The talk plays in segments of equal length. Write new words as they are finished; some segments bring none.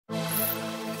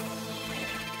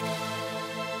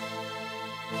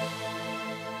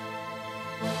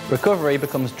Recovery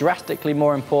becomes drastically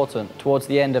more important towards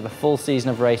the end of a full season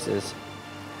of races.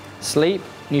 Sleep,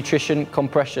 nutrition,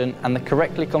 compression and the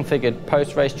correctly configured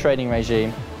post-race training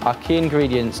regime are key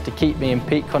ingredients to keep me in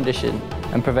peak condition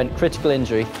and prevent critical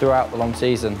injury throughout the long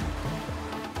season.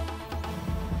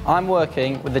 I'm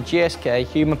working with the GSK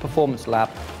Human Performance Lab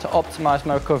to optimise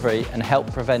my recovery and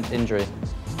help prevent injury.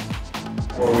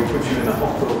 Well, we put you in the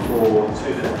hot pool for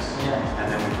 2 minutes, and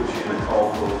then we put you in the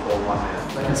cold pool for 1 minute.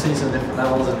 I can see some different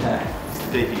levels in here.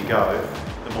 The deeper you go,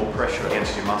 the more pressure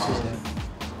against your muscles.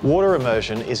 Water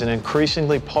immersion is an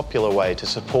increasingly popular way to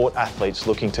support athletes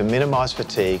looking to minimise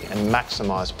fatigue and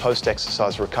maximise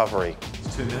post-exercise recovery.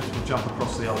 2 minutes, we'll jump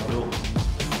across the other pool.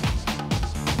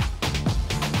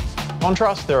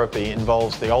 Contrast therapy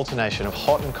involves the alternation of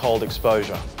hot and cold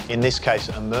exposure, in this case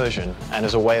immersion, and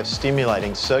as a way of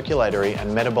stimulating circulatory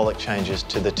and metabolic changes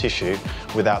to the tissue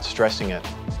without stressing it.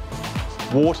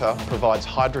 Water provides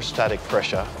hydrostatic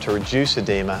pressure to reduce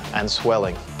edema and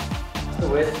swelling. The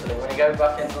weirdest thing, when you go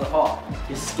back into the hot,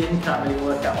 your skin can't really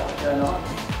work out what's going on.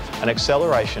 An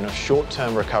acceleration of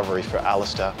short-term recovery for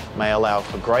Alistair may allow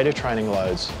for greater training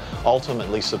loads,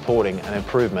 ultimately supporting an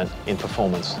improvement in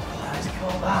performance.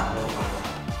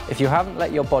 If you haven't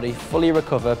let your body fully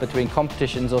recover between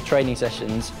competitions or training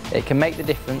sessions, it can make the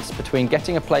difference between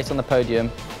getting a place on the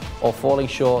podium or falling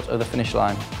short of the finish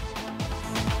line.